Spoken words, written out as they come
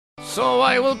So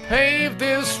I will pave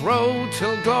this road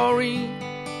till glory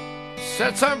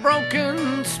sets our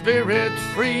broken spirit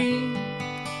free.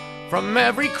 From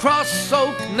every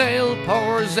cross-soaked nail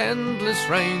pours endless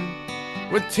rain,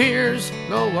 with tears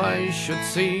no eyes should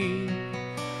see.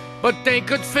 But they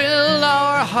could fill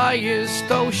our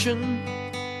highest ocean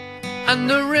and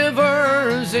the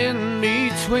rivers in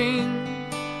between.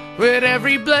 With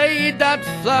every blade that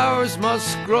flowers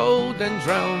must grow, then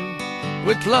drown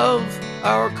with love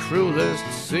our cruelest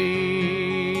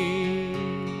sea.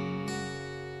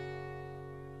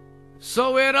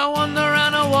 So with a wonder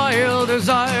and a wild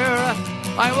desire,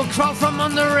 I will crawl from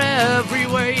under every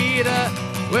weight.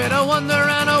 With a wonder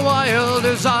and a wild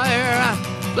desire,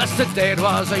 blessed the day it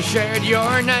was I shared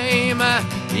your name.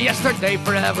 Yesterday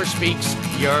forever speaks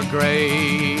your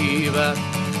grave.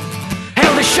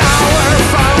 Hail the shower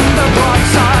from the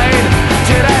broadside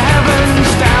to the heavens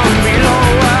down below.